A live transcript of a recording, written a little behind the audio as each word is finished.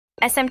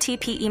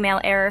SMTP Email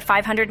Error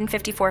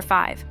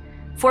 554.5.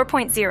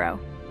 4.0.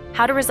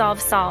 How to Resolve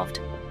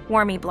Solved.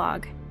 Warmy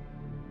blog.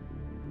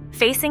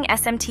 Facing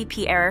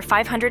SMTP Error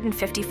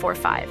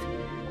 554.5.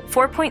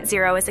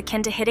 4.0 is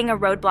akin to hitting a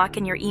roadblock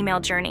in your email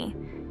journey,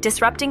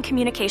 disrupting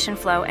communication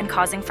flow and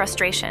causing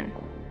frustration.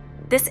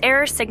 This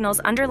error signals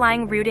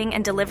underlying routing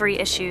and delivery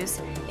issues,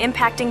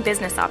 impacting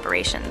business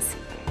operations.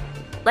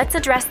 Let's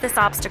address this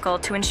obstacle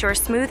to ensure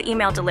smooth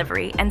email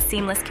delivery and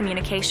seamless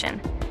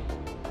communication.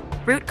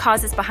 Root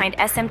causes behind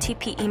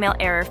SMTP Email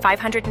Error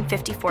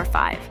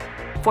 554.5.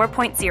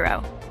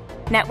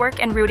 4.0.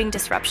 Network and routing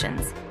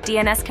disruptions,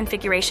 DNS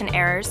configuration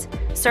errors,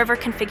 server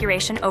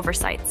configuration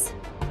oversights.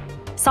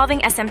 Solving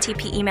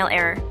SMTP Email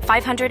Error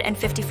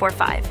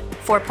 554.5.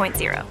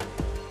 4.0.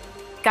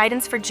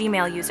 Guidance for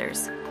Gmail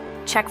users.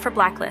 Check for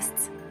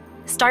blacklists.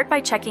 Start by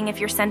checking if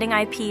your sending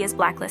IP is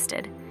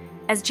blacklisted,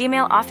 as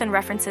Gmail often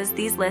references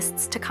these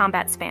lists to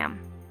combat spam.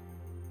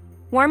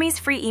 Warmy's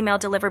free email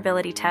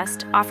deliverability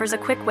test offers a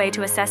quick way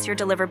to assess your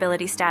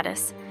deliverability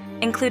status,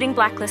 including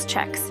blacklist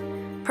checks,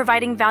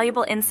 providing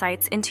valuable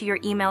insights into your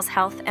email's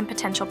health and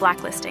potential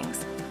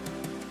blacklistings.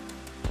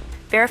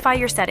 Verify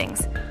your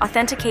settings.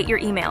 Authenticate your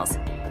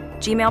emails.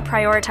 Gmail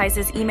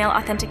prioritizes email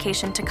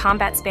authentication to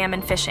combat spam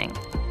and phishing.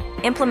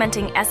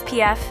 Implementing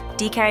SPF,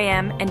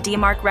 DKIM, and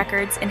DMARC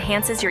records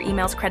enhances your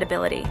email's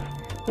credibility.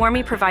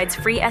 Warmy provides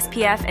free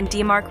SPF and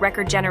DMARC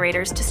record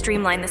generators to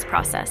streamline this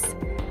process.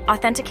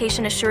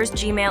 Authentication assures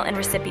Gmail and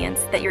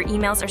recipients that your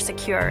emails are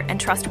secure and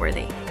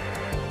trustworthy.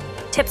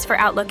 Tips for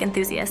Outlook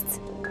enthusiasts.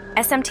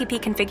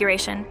 SMTP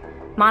configuration.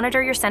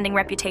 Monitor your sending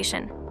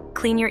reputation.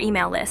 Clean your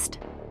email list.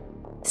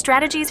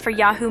 Strategies for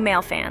Yahoo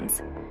Mail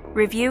fans.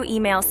 Review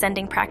email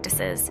sending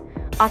practices.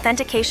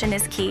 Authentication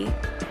is key.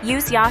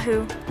 Use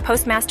Yahoo,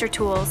 Postmaster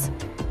tools.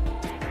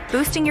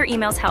 Boosting your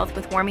email's health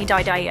with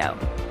Warmy.io.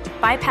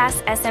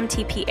 Bypass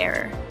SMTP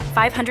Error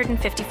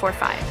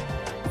 554.5.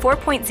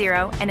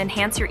 4.0 and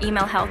enhance your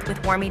email health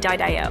with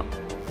Warmy.io.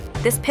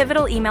 This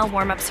pivotal email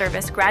warm-up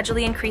service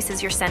gradually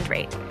increases your send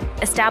rate,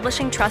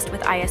 establishing trust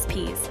with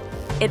ISPs.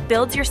 It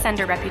builds your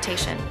sender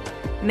reputation,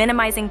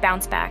 minimizing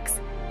bounce backs,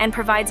 and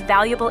provides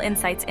valuable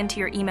insights into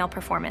your email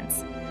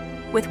performance.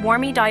 With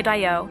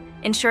Warmy.io,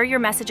 ensure your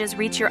messages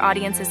reach your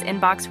audience's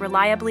inbox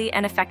reliably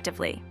and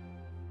effectively.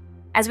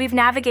 As we've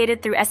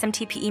navigated through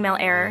SMTP Email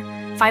Error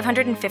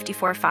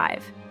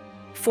 554.5.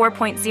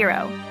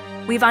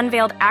 4.0, we've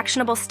unveiled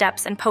actionable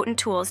steps and potent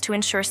tools to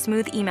ensure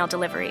smooth email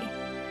delivery.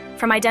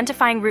 From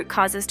identifying root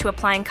causes to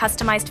applying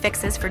customized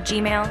fixes for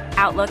Gmail,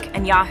 Outlook,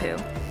 and Yahoo,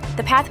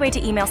 the pathway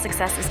to email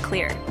success is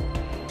clear.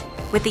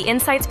 With the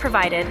insights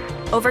provided,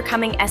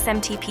 overcoming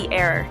SMTP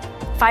Error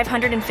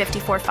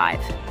 554.5.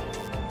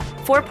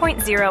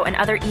 4.0 and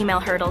other email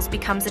hurdles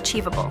becomes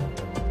achievable.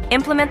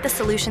 Implement the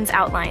solutions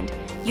outlined,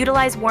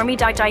 utilize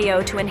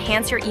Warmy.io to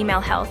enhance your email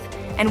health,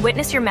 and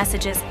witness your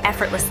messages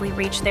effortlessly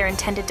reach their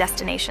intended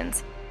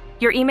destinations.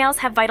 Your emails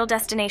have vital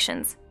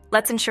destinations.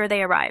 Let's ensure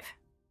they arrive.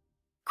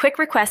 Quick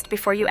request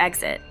before you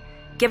exit.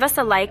 Give us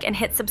a like and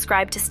hit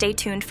subscribe to stay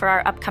tuned for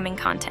our upcoming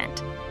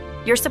content.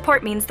 Your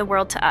support means the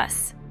world to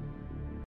us.